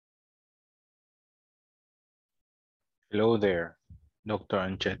Hello there, Dr.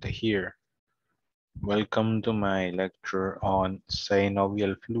 Ancheta here. Welcome to my lecture on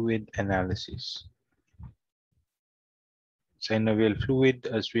synovial fluid analysis. Synovial fluid,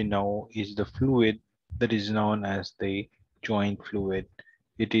 as we know, is the fluid that is known as the joint fluid.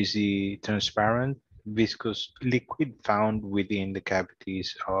 It is the transparent, viscous liquid found within the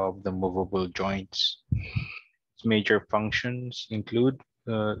cavities of the movable joints. Its major functions include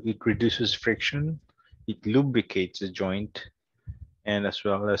it reduces friction, it lubricates the joint, and as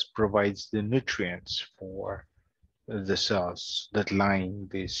well as provides the nutrients for the cells that line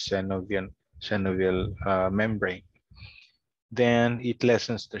this synovial membrane. Then it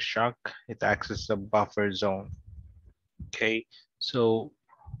lessens the shock. It acts as a buffer zone. Okay, so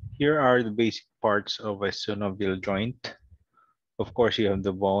here are the basic parts of a synovial joint. Of course, you have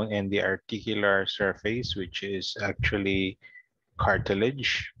the bone and the articular surface, which is actually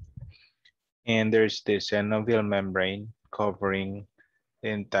cartilage. And there's the synovial membrane covering the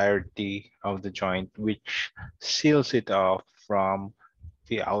entirety of the joint, which seals it off from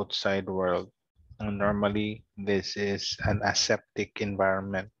the outside world. And normally, this is an aseptic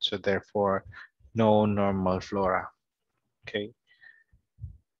environment, so therefore, no normal flora. Okay,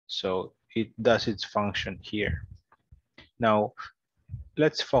 so it does its function here. Now,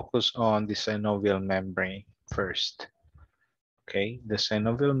 let's focus on the synovial membrane first. Okay, the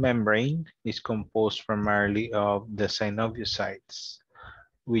synovial membrane is composed primarily of the synoviocytes,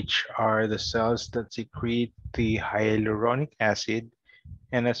 which are the cells that secrete the hyaluronic acid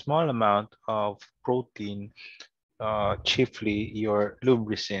and a small amount of protein, chiefly your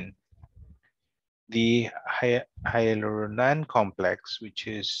lubricin. The hyaluronan complex, which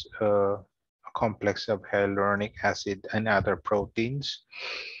is a complex of hyaluronic acid and other proteins,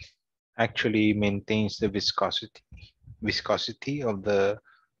 actually maintains the viscosity of the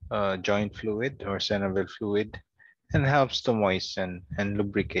joint fluid or synovial fluid and helps to moisten and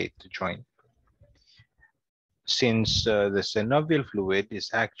lubricate the joint. Since the synovial fluid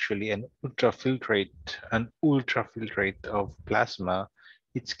is actually an ultrafiltrate of plasma,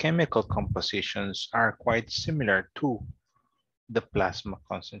 its chemical compositions are quite similar to the plasma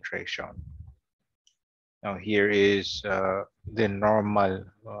concentration. Now here is the normal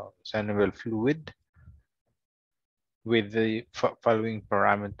synovial fluid with the following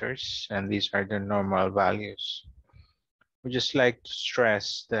parameters, and these are the normal values. We just like to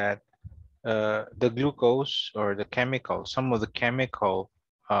stress that the glucose or the chemical, some of the chemical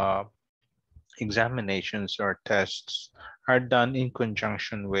uh, examinations or tests are done in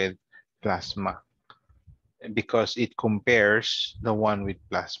conjunction with plasma because it compares the one with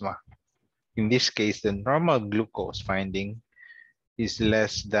plasma. In this case, the normal glucose finding is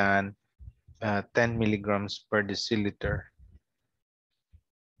less than 10 milligrams per deciliter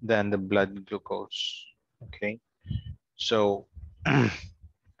than the blood glucose. Okay, so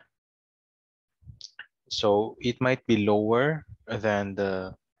so it might be lower than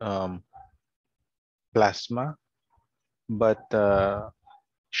the plasma, but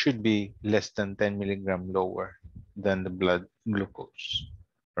should be less than 10 milligram lower than the blood glucose.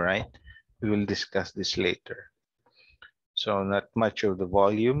 All right, we will discuss this later. So not much of the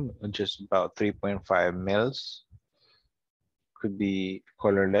volume, just about 3.5 mils. Could be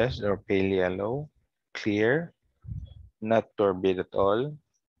colorless or pale yellow, clear, not turbid at all,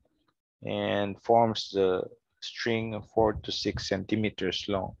 and forms the string of 4 to 6 centimeters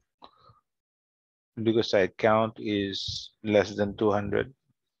long. Leukocyte count is less than 200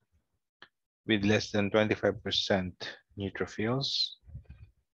 with less than 25% neutrophils.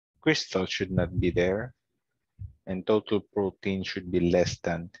 Crystal should not be there, and total protein should be less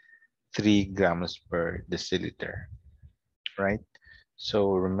than 3 grams per deciliter, right?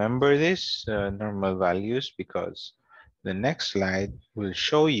 So remember this normal values because the next slide will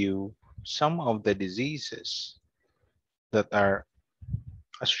show you some of the diseases that are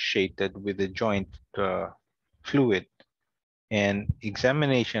associated with the joint fluid, and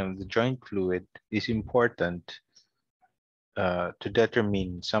examination of the joint fluid is important to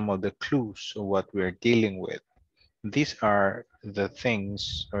determine some of the clues of what we're dealing with. These are the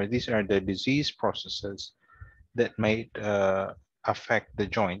things, or these are the disease processes that might affect the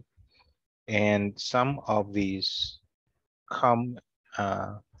joint, and some of these come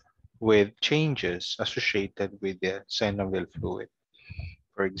with changes associated with the synovial fluid.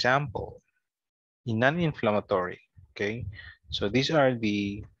 For example, in non-inflammatory, okay, so these are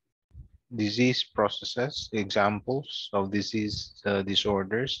the disease processes, examples of disease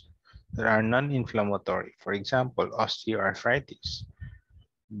disorders that are non-inflammatory. For example, osteoarthritis,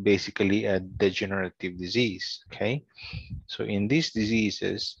 basically a degenerative disease, okay? So in these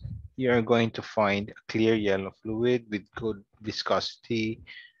diseases, you are going to find a clear yellow fluid with good viscosity,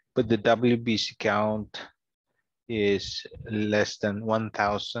 but the WBC count is less than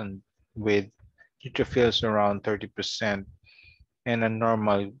 1,000 with neutrophils around 30% and a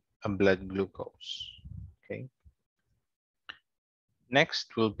normal blood glucose. Okay.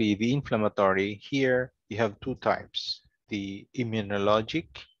 Next will be the inflammatory. Here you have two types. The immunologic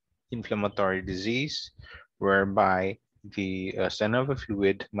inflammatory disease, whereby the synovial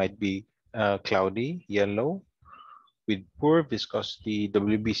fluid might be cloudy, yellow, with poor viscosity.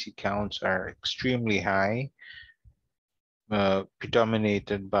 WBC counts are extremely high,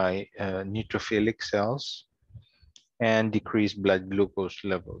 predominated by neutrophilic cells and decreased blood glucose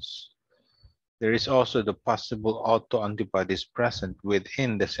levels. There is also the possible autoantibodies present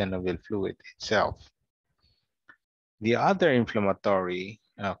within the synovial fluid itself. The other inflammatory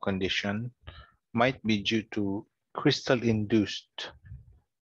condition might be due to crystal-induced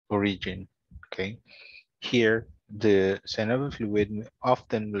origin. Okay, here the synovial fluid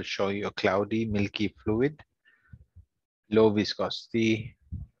often will show you a cloudy, milky fluid, low viscosity,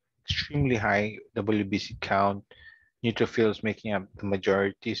 extremely high WBC count, neutrophils making up the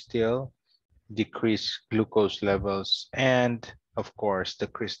majority still, decreased glucose levels, and of course the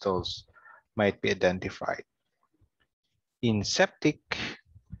crystals might be identified. In septic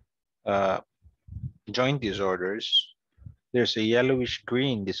uh, joint disorders, there's a yellowish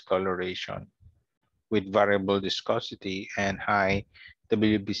green discoloration with variable viscosity and high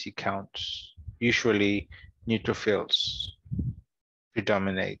WBC counts. Usually neutrophils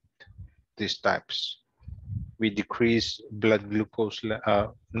predominate these types. We decrease blood glucose,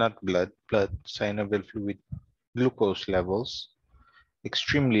 not blood synovial fluid glucose levels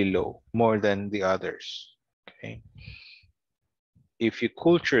extremely low, more than the others. Okay. If you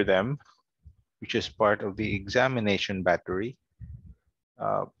culture them, which is part of the examination battery,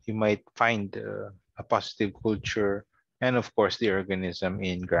 you might find a positive culture and of course the organism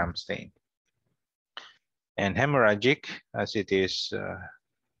in gram stain. And hemorrhagic, as it is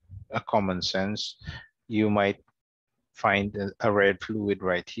a common sense, you might find a red fluid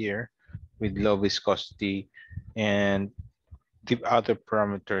right here with low viscosity, and the other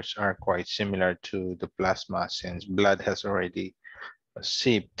parameters are quite similar to the plasma since blood has already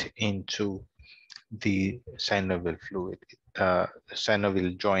seeped into the synovial fluid,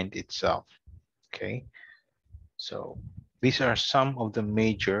 synovial joint itself. Okay, so these are some of the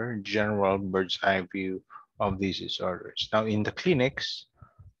major general bird's eye view of these disorders. Now in the clinics,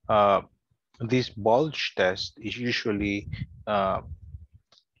 this bulge test is usually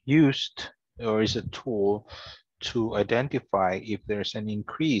used or is a tool to identify if there's an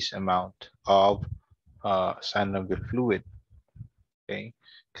increased amount of synovial fluid. Okay,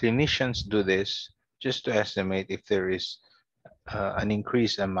 clinicians do this just to estimate if there is an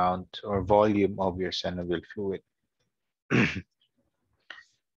increased amount or volume of your synovial fluid.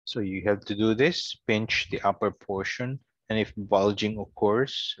 So you have to do this, pinch the upper portion, and if bulging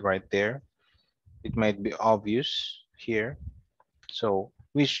occurs right there, it might be obvious here. So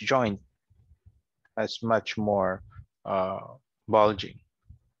which joint has much more bulging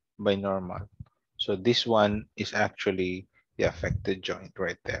by normal? So this one is actually the affected joint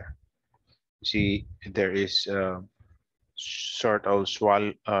right there. See, there is sort of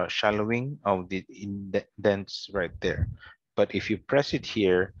shallowing of the indents right there. But if you press it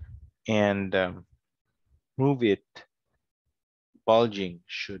here and move it, bulging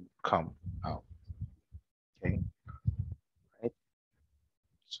should come out. Okay, right.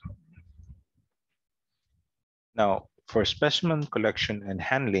 So now for specimen collection and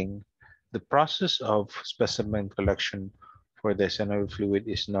handling, the process of specimen collection for the synovial fluid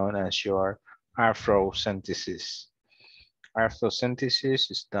is known as your arthrocentesis.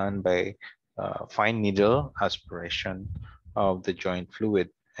 Arthrocentesis is done by fine needle aspiration of the joint fluid,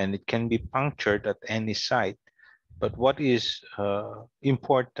 and it can be punctured at any site. But what is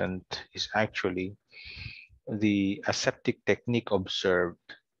important is actually the aseptic technique observed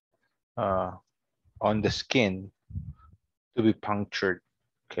uh, on the skin to be punctured.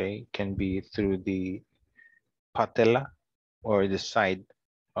 Okay, can be through the patella or the side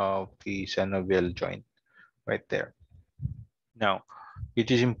of the synovial joint right there. Now, it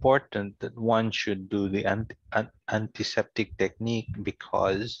is important that one should do the antiseptic technique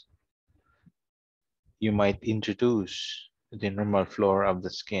because you might introduce the normal flora of the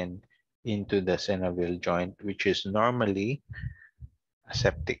skin into the synovial joint, which is normally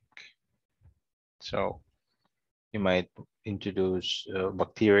aseptic. So you might introduce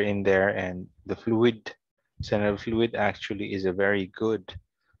bacteria in there, and the fluid, synovial fluid actually is a very good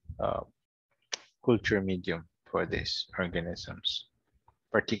uh, culture medium for these organisms.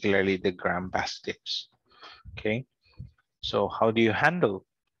 particularly the gram-bass tips. Okay, so how do you handle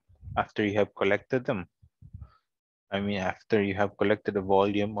after you have collected them? I mean, after you have collected a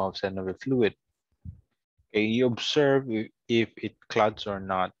volume of synovial fluid, okay, you observe if it clots or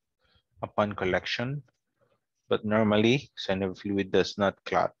not upon collection, but normally synovial fluid does not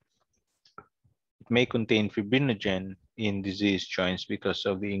clot. It may contain fibrinogen in diseased joints because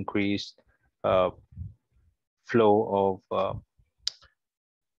of the increased uh, flow of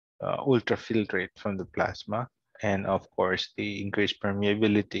ultrafiltrate from the plasma, and of course the increased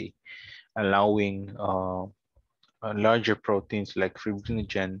permeability, allowing larger proteins like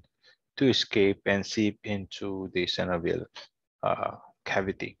fibrinogen to escape and seep into the synovial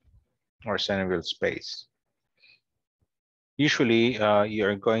cavity or synovial space. Usually, you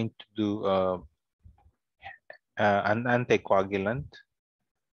are going to do an anticoagulant,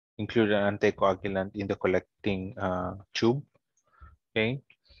 include an anticoagulant in the collecting tube. Okay,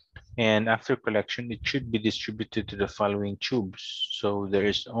 and after collection, it should be distributed to the following tubes. So there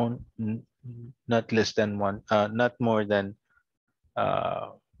is not less than one, not more than uh,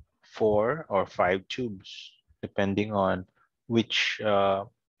 4 or 5 tubes, depending on which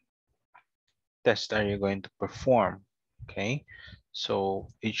test are you going to perform. Okay, so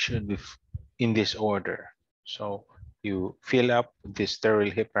it should be in this order. So you fill up the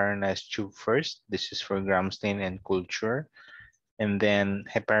sterile heparinized tube first. This is for gram stain and culture, and then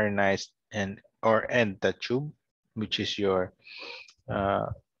heparinized and or end the tube, which is your uh,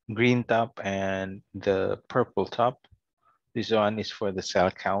 green top and the purple top. This one is for the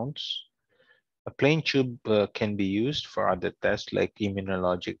cell counts. A plain tube can be used for other tests like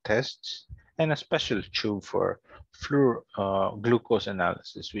immunologic tests, and a special tube for glucose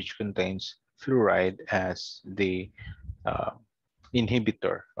analysis, which contains fluoride as the uh,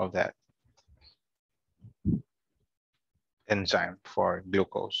 inhibitor of that enzyme for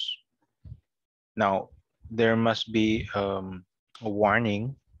glucose. Now, there must be a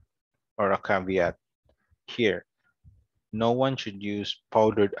warning or a caveat here. No one should use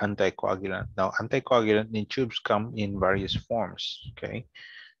powdered anticoagulant. Now, anticoagulant in tubes come in various forms, okay?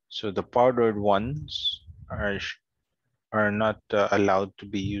 So the powdered ones are not allowed to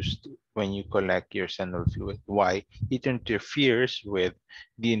be used when you collect your synovial fluid. Why? It interferes with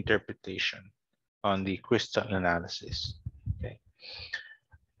the interpretation on the crystal analysis. Okay.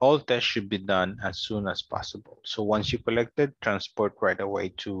 All tests should be done as soon as possible. So once you collected, transport right away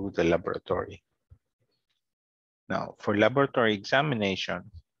to the laboratory. Now, for laboratory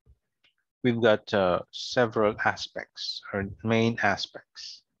examination, we've got several aspects or main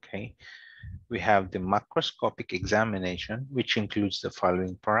aspects. Okay. We have the macroscopic examination, which includes the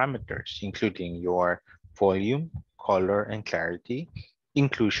following parameters, including your volume, color, and clarity,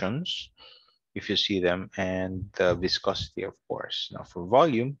 inclusions, if you see them, and the viscosity, of course. Now, for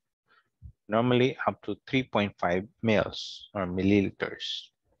volume, normally up to 3.5 mils or milliliters.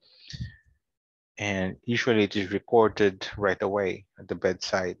 And usually it is recorded right away at the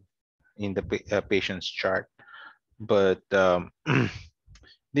bedside in the patient's chart. But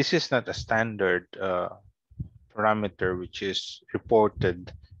this is not a standard parameter which is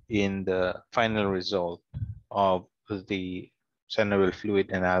reported in the final result of the synovial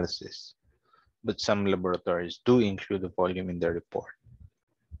fluid analysis, but some laboratories do include the volume in their report.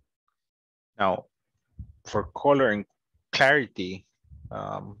 Now, for color and clarity,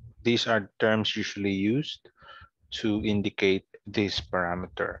 these are terms usually used to indicate this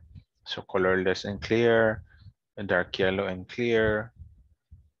parameter. So colorless and clear, dark yellow and clear.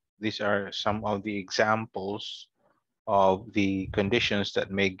 These are some of the examples of the conditions that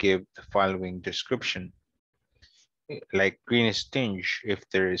may give the following description, like greenish tinge if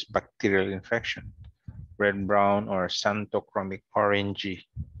there is bacterial infection, red, brown, or xanthochromic orangey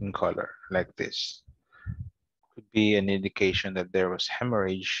in color, like this. Could be an indication that there was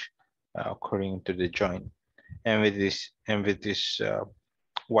hemorrhage occurring to the joint. And with this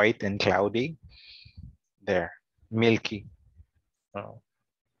white and cloudy, there, milky uh,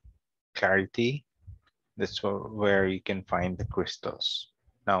 clarity, that's where you can find the crystals.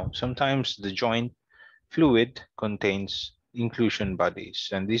 Now, sometimes the joint fluid contains inclusion bodies,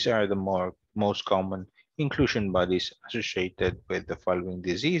 and these are the most common inclusion bodies associated with the following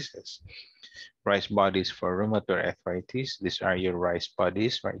diseases. Rice bodies for rheumatoid arthritis, these are your rice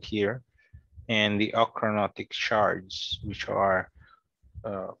bodies right here, and the ochronotic shards, which are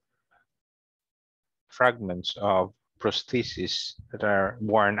uh, fragments of prosthesis that are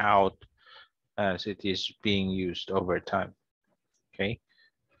worn out as it is being used over time. Okay,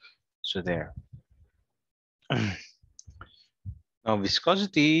 so there. Now,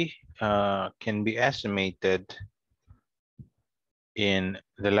 viscosity can be estimated in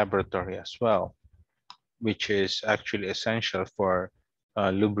the laboratory as well, which is actually essential for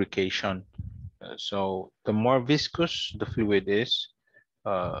lubrication. So the more viscous the fluid is,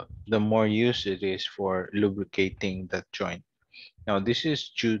 the more use it is for lubricating that joint. Now, this is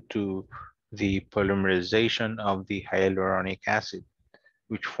due to the polymerization of the hyaluronic acid,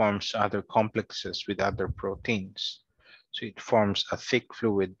 which forms other complexes with other proteins. So it forms a thick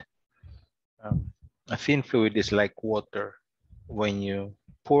fluid. Um, a thin fluid is like water. When you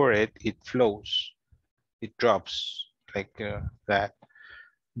pour it, it flows, it drops like that.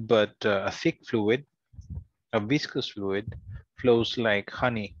 But a thick fluid, a viscous fluid, flows like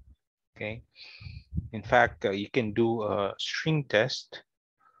honey. Okay. In fact, you can do a string test.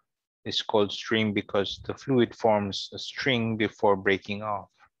 It's called string because the fluid forms a string before breaking off.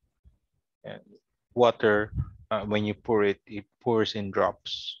 And water, when you pour it, it pours in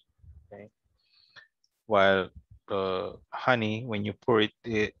drops. Okay. While honey, when you pour it,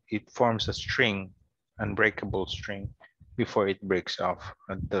 it forms a string, unbreakable string, before it breaks off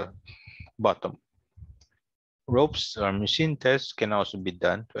at the bottom. Ropes or machine tests can also be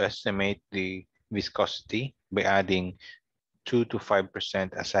done to estimate the viscosity by adding 2 to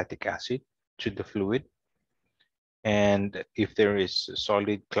 5% acetic acid to the fluid. And if there is a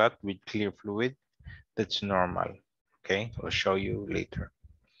solid clot with clear fluid, that's normal. Okay, I'll show you later.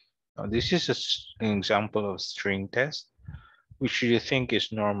 Now, this is an example of string test. Which do you think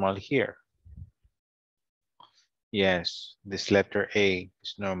is normal here? Yes, this letter A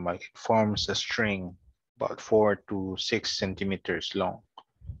is normal. It forms a string about 4 to 6 centimeters long.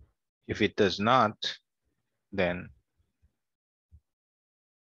 If it does not, then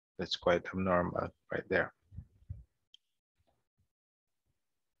that's quite abnormal right there.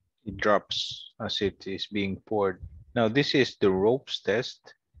 It drops as it is being poured. Now, this is the ropes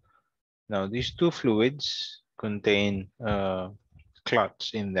test. Now, these two fluids contain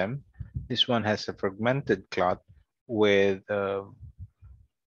clots in them. This one has a fragmented clot with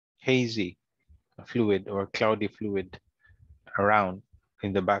hazy fluid or cloudy fluid around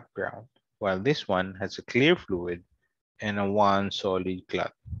in the background, while this one has a clear fluid and a one solid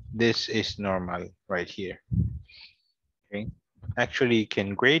clot. This is normal right here. Okay. Actually, you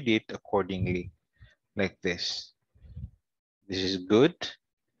can grade it accordingly like this. This is good,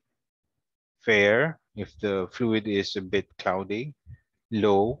 fair, if the fluid is a bit cloudy.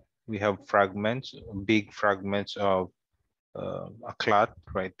 Low, we have fragments, big fragments of a clot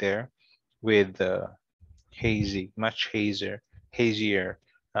right there with hazy, much hazier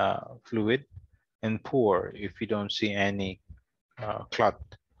fluid. And poor if you don't see any clot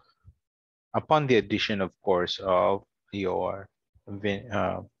upon the addition, of course, of your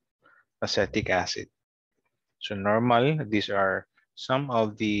acetic acid. So normal, these are some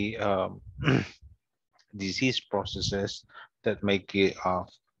of the disease processes that make it of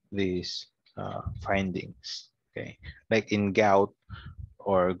these findings. Okay, like in gout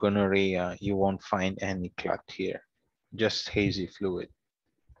or gonorrhea, you won't find any clot here, just hazy fluid.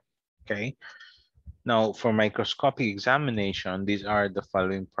 Okay, now for microscopic examination, these are the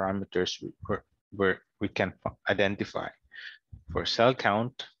following parameters we can identify. For cell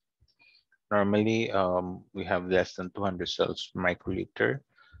count, normally we have less than 200 cells per microliter.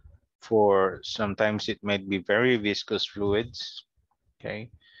 For sometimes it might be very viscous fluids,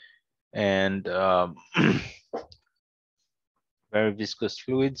 okay, and very viscous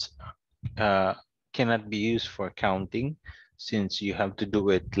fluids cannot be used for counting since you have to do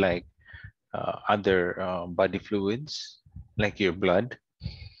it like other body fluids like your blood.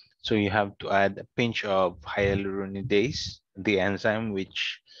 So you have to add a pinch of hyaluronidase, the enzyme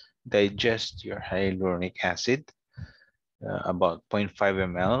which digests your hyaluronic acid, about 0.5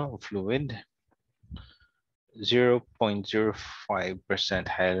 ml of fluid, 0.05%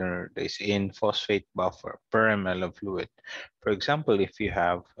 hyaluronidase in phosphate buffer per ml of fluid. For example, if you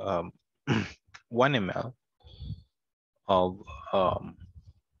have 1 ml of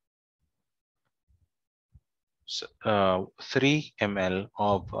 3 ml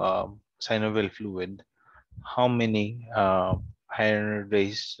of synovial fluid, how many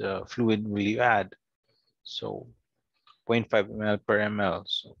hyaluronidase fluid will you add? So 0.5 ml per ml.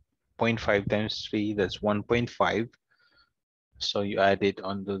 So 0.5 times 3, that's 1.5. So you add it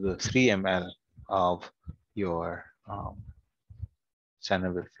onto the 3 ml of your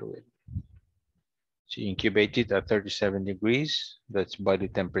synovial fluid. So you incubate it at 37 degrees. That's body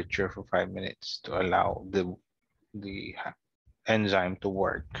temperature for 5 minutes to allow the enzyme to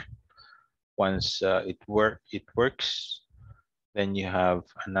work. Once it works, then you have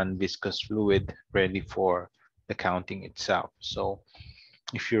a non-viscous fluid ready for the counting itself. So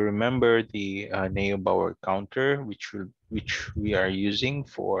If you remember the Neubauer counter, which we are using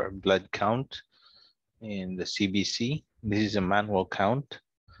for blood count in the CBC, this is a manual count.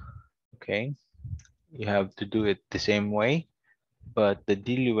 Okay, you have to do it the same way, but the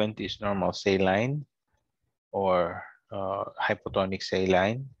diluent is normal saline or hypotonic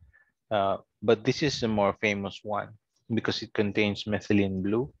saline. But this is a more famous one because it contains methylene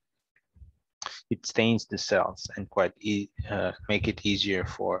blue. It stains the cells and make it easier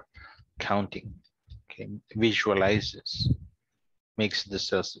for counting. Okay, visualizes, makes the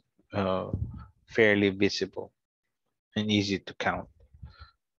cells uh, fairly visible and easy to count.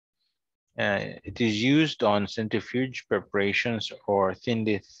 It is used on centrifuge preparations or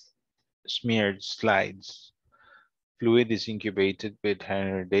thinly smeared slides. Fluid is incubated with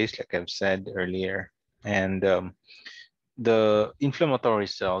 100 days, like I've said earlier, and the inflammatory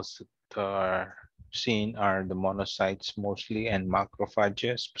cells that are seen are the monocytes mostly and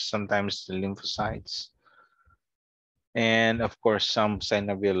macrophages, sometimes the lymphocytes. And of course, some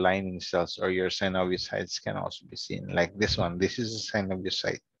synovial lining cells or your synoviocytes can also be seen, like this one. This is a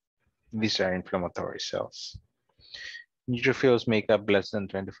synoviocyte. These are inflammatory cells. Neutrophils make up less than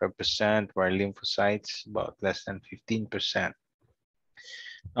 25%, while lymphocytes about less than 15%.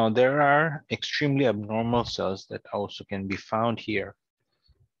 Now, there are extremely abnormal cells that also can be found here,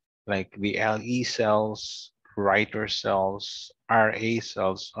 like the LE cells, Reiter cells, RA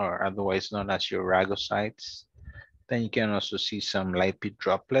cells, or otherwise known as your rhagocytes. Then you can also see some lipid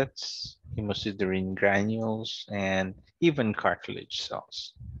droplets, hemosiderin granules, and even cartilage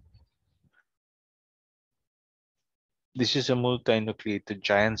cells. This is a multinucleated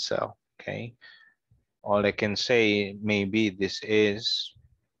giant cell, okay? All I can say, maybe this is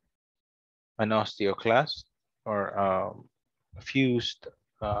an osteoclast or fused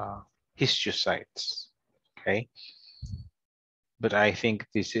histiocytes, okay? But I think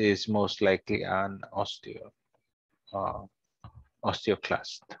this is most likely an uh,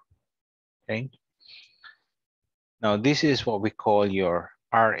 osteoclast, okay? Now, this is what we call your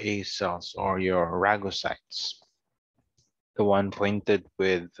RA cells or your rhagocytes. The one pointed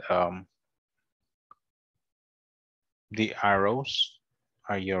with the arrows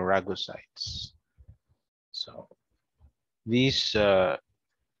are your rhagocytes. So these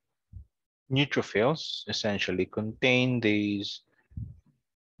neutrophils essentially contain these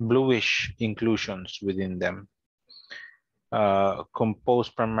bluish inclusions within them,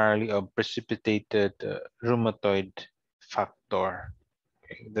 composed primarily of precipitated rheumatoid factor.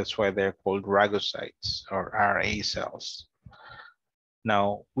 Okay, that's why they're called rhagocytes or RA cells.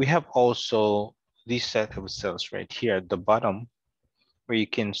 Now, we have also this set of cells right here at the bottom, where you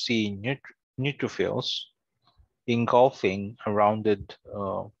can see neutrophils engulfing a rounded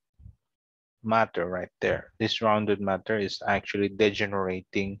matter right there. This rounded matter is actually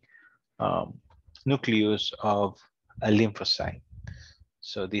degenerating nucleus of a lymphocyte.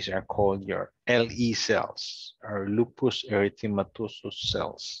 So these are called your LE cells or lupus erythematosus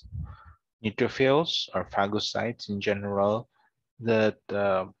cells. Neutrophils or phagocytes in general that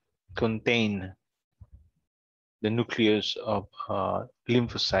contain the nucleus of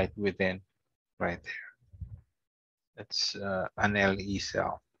lymphocyte within right there. That's an LE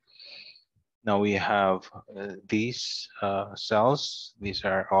cell. Now we have these cells. These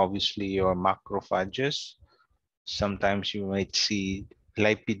are obviously your macrophages. Sometimes you might see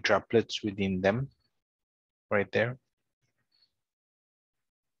lipid droplets within them right there.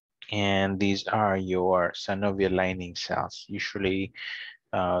 And these are your synovial lining cells. Usually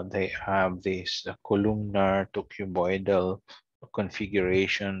they have this columnar to cuboidal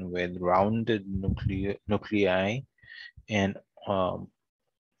configuration with rounded nuclei and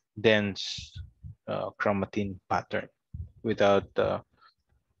dense chromatin pattern without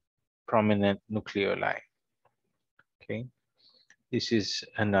prominent nucleoli. Okay, this is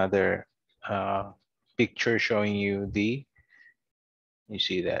another picture showing you you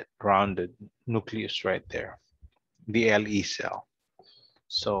see that rounded nucleus right there, the LE cell.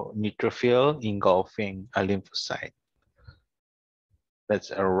 So neutrophil engulfing a lymphocyte.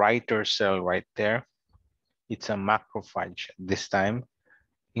 That's a Reiter cell right there. It's a macrophage this time,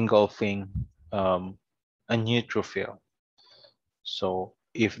 engulfing a neutrophil. So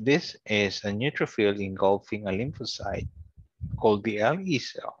if this is a neutrophil engulfing a lymphocyte called the LE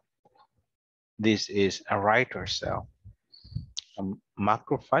cell, this is a Reiter cell, a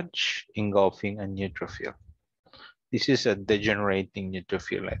macrophage engulfing a neutrophil. This is a degenerating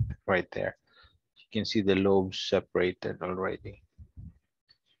neutrophil right there. You can see the lobes separated already.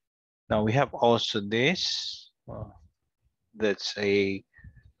 Now we have also this, that's a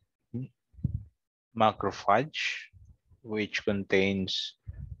macrophage, which contains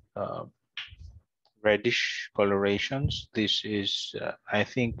uh, reddish colorations. This is, I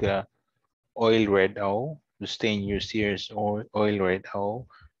think, oil red O to stain your sears, or oil red O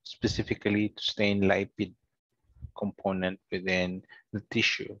specifically to stain lipid component within the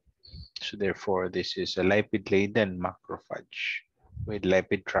tissue. So therefore, this is a lipid-laden macrophage with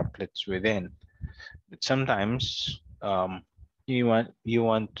lipid droplets within. But sometimes you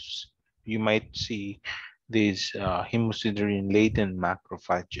might see these hemosiderin-laden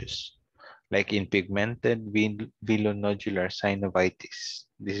macrophages, like in pigmented velonodular synovitis.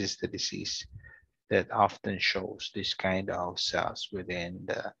 This is the disease that often shows this kind of cells within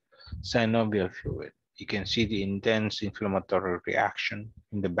the synovial fluid. You can see the intense inflammatory reaction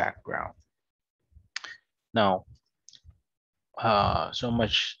in the background. Now, so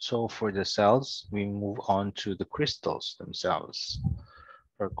much so for the cells, we move on to the crystals themselves.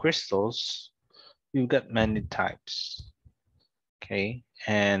 For crystals, we've got many types, okay?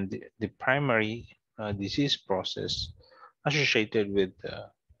 And the primary disease process associated with the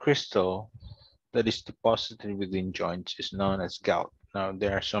crystal that is deposited within joints is known as gout. Now,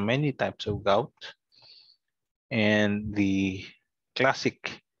 there are so many types of gout, and the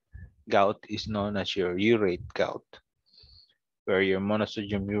classic gout is known as your urate gout, where your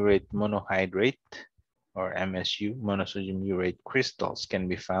monosodium urate monohydrate, or MSU, monosodium urate crystals can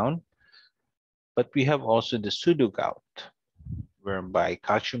be found. But we have also the pseudo gout, whereby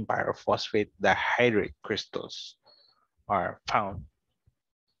calcium pyrophosphate dihydrate crystals are found.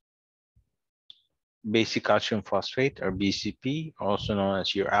 Basic calcium phosphate, or BCP, also known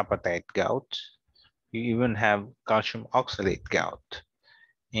as your appetite gout. You even have calcium oxalate gout,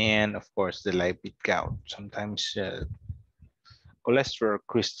 and of course the lipid gout. Sometimes cholesterol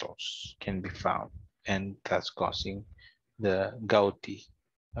crystals can be found, and that's causing the gouty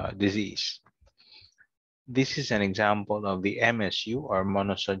disease. This is an example of the MSU, or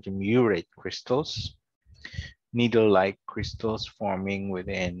monosodium urate crystals, needle-like crystals forming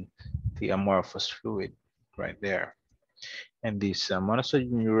within the amorphous fluid right there. And these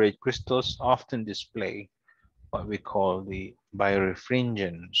monosodium urate crystals often display what we call the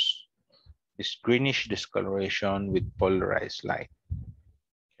birefringence, this greenish discoloration with polarized light.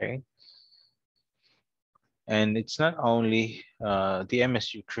 Okay, and it's not only the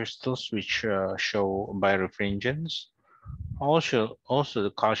MSU crystals which show birefringence, also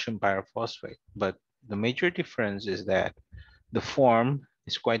the calcium pyrophosphate, but the major difference is that the form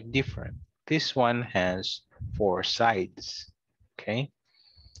is quite different. This one has 4 sides, okay?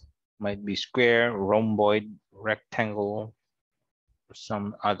 Might be square, rhomboid, rectangle, or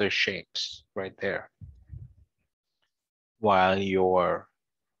some other shapes right there. While your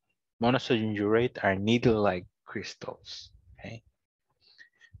monosodium urate are needle-like crystals, okay?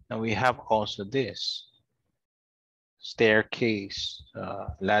 Now we have also this staircase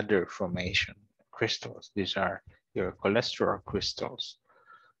ladder formation crystals. These are your cholesterol crystals,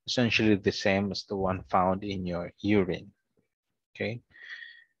 essentially the same as the one found in your urine, okay?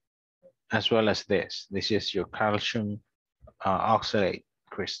 As well as this. This is your calcium oxalate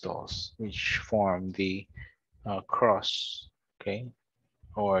crystals, which form the cross, okay,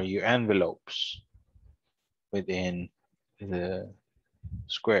 or your envelopes within the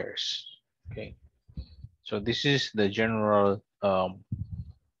squares, okay. So this is the general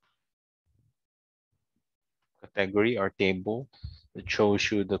category or table that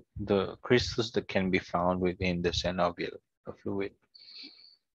shows you the crystals that can be found within the synovial fluid.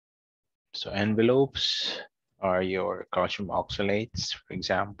 So envelopes are your calcium oxalates, for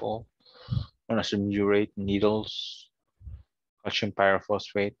example, monosodium urate needles, calcium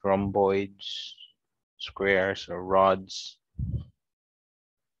pyrophosphate, rhomboids, squares or rods.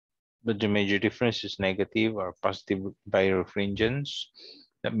 But the major difference is negative or positive birefringence.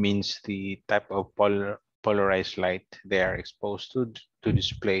 That means the type of polarized light they are exposed to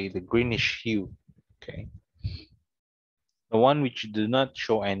display the greenish hue. Okay. The one which do not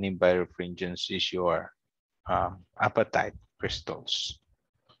show any birefringence is your apatite crystals,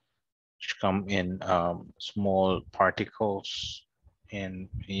 which come in small particles and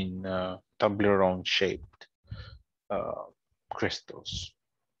in Toblerone shaped crystals,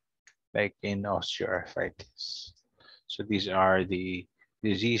 like in osteoarthritis. So these are the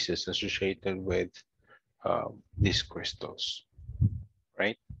diseases associated with these crystals,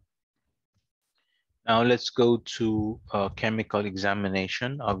 right? Now let's go to a chemical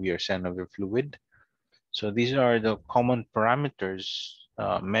examination of your synovial fluid. So these are the common parameters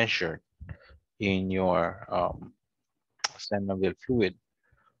measured in your synovial fluid.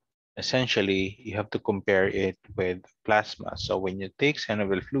 Essentially, you have to compare it with plasma. So when you take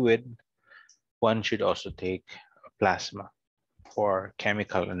synovial fluid, one should also take plasma. for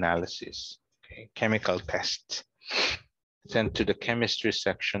chemical analysis, okay, chemical tests sent to the chemistry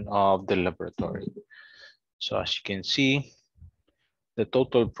section of the laboratory. So as you can see, the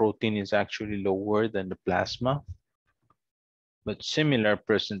total protein is actually lower than the plasma, but similar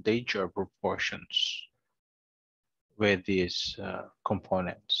percentage or proportions with these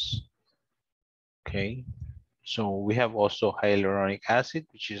components. Okay, so we have also hyaluronic acid,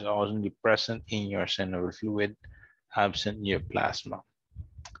 which is only present in your synovial fluid, absent in your plasma.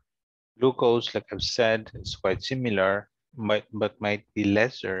 Glucose, like I've said, is quite similar, but might be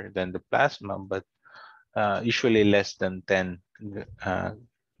lesser than the plasma, but usually less than 10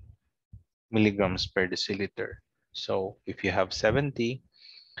 milligrams per deciliter. So if you have 70,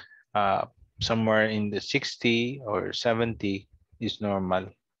 uh, somewhere in the 60 or 70 is normal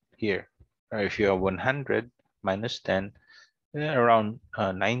here. Or if you have 100 minus 10, around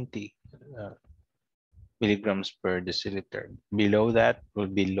 90 milligrams per deciliter. Below that will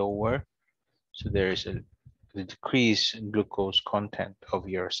be lower. So there is a decrease in glucose content of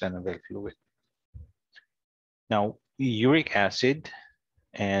your synovial fluid. Now, uric acid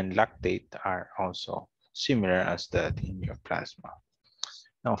and lactate are also similar as that in your plasma.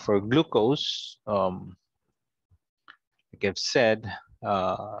 Now, for glucose, like I've said,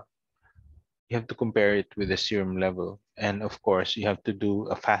 you have to compare it with the serum level. And of course, you have to do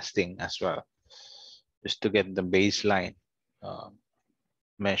a fasting as well, just to get the baseline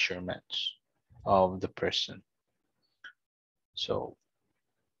measurements of the person. So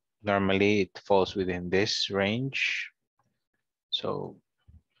normally it falls within this range. So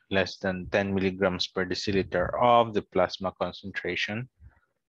less than 10 milligrams per deciliter of the plasma concentration.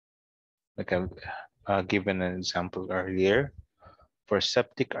 Like I've given an example earlier. For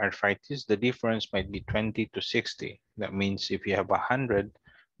septic arthritis, the difference might be 20 to 60. That means if you have 100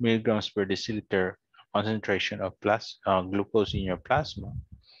 milligrams per deciliter concentration of glucose in your plasma,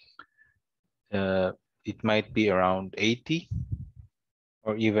 it might be around 80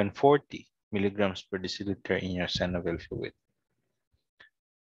 or even 40 milligrams per deciliter in your synovial fluid.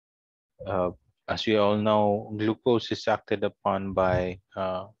 As we all know, glucose is acted upon by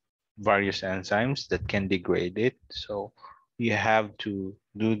various enzymes that can degrade it. So you have to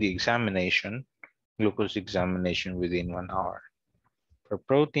do the examination, glucose examination within 1 hour. For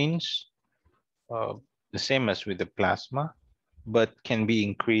proteins, the same as with the plasma, but can be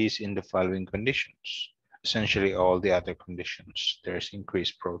increased in the following conditions. Essentially all the other conditions, there's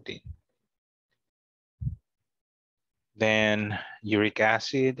increased protein. Then uric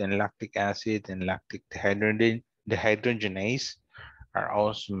acid and lactic dehydrogenase are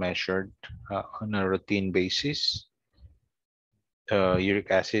also measured on a routine basis. Uric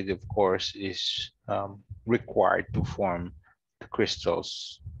acid, of course, is required to form the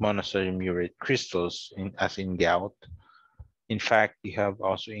crystals, monosodium urate crystals, as in gout. In fact, you have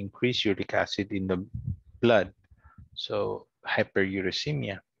also increased uric acid in the blood, so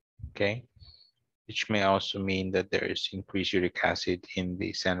hyperuricemia, okay? Which may also mean that there is increased uric acid in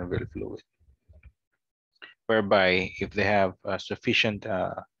the synovial fluid, whereby if they have sufficient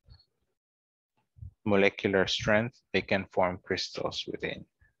molecular strength, they can form crystals within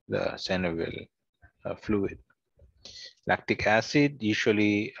the synovial fluid. Lactic acid,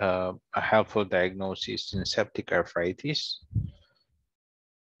 usually a helpful diagnosis in septic arthritis,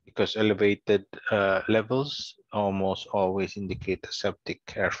 because elevated levels almost always indicate a septic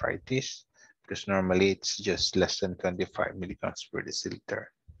arthritis, because normally it's just less than 25 milligrams per deciliter.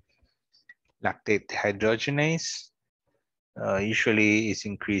 Lactate dehydrogenase usually is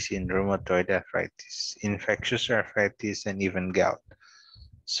increased in rheumatoid arthritis, infectious arthritis, and even gout.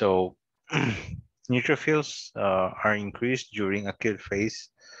 So neutrophils are increased during acute phase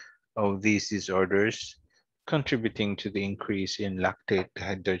of these disorders, contributing to the increase in lactate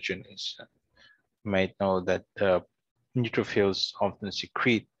dehydrogenase. You might know that neutrophils often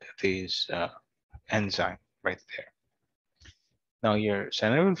secrete this enzyme right there. Now, your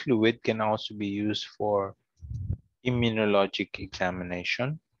synovial fluid can also be used for immunologic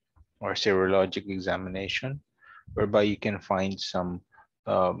examination or serologic examination, whereby you can find some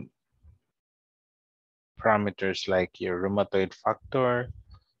parameters like your rheumatoid factor.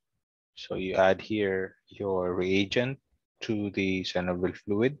 So you add here your reagent to the synovial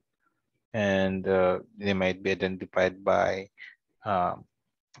fluid, and they might be identified by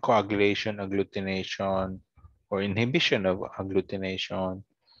coagulation, agglutination, or inhibition of agglutination,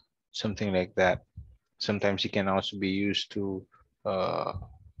 something like that. Sometimes it can also be used to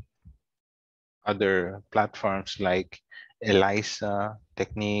other platforms like ELISA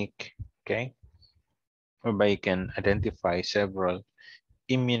technique, okay, whereby you can identify several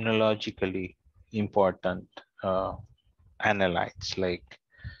immunologically important analytes like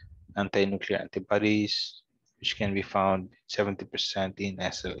anti-nuclear antibodies, which can be found 70% in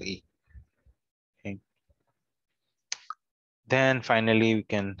SLE. Okay. Then finally, we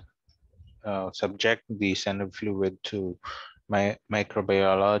can subject the synovial fluid to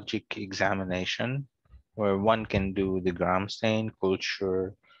microbiologic examination, where one can do the gram stain,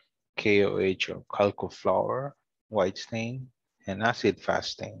 culture, KOH or calcoflower, white stain, and acid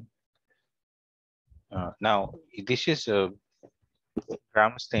fast stain. Now, this is a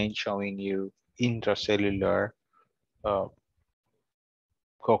gram stain showing you intracellular uh,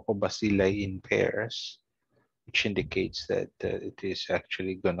 Coccobacilli in pairs, which indicates that it is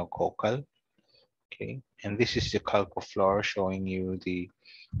actually gonococcal. Okay, and this is the calcoflower showing you the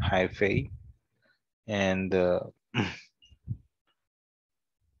hyphae and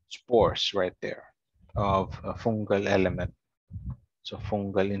spores right there of a fungal element, so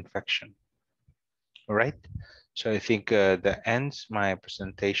fungal infection. All right, so I think that ends my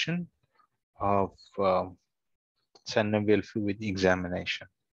presentation of synovial fluid examination.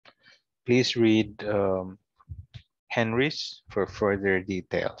 Please read Henry's for further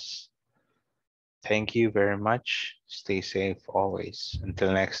details. Thank you very much. Stay safe always.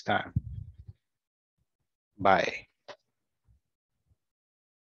 Until next time. Bye.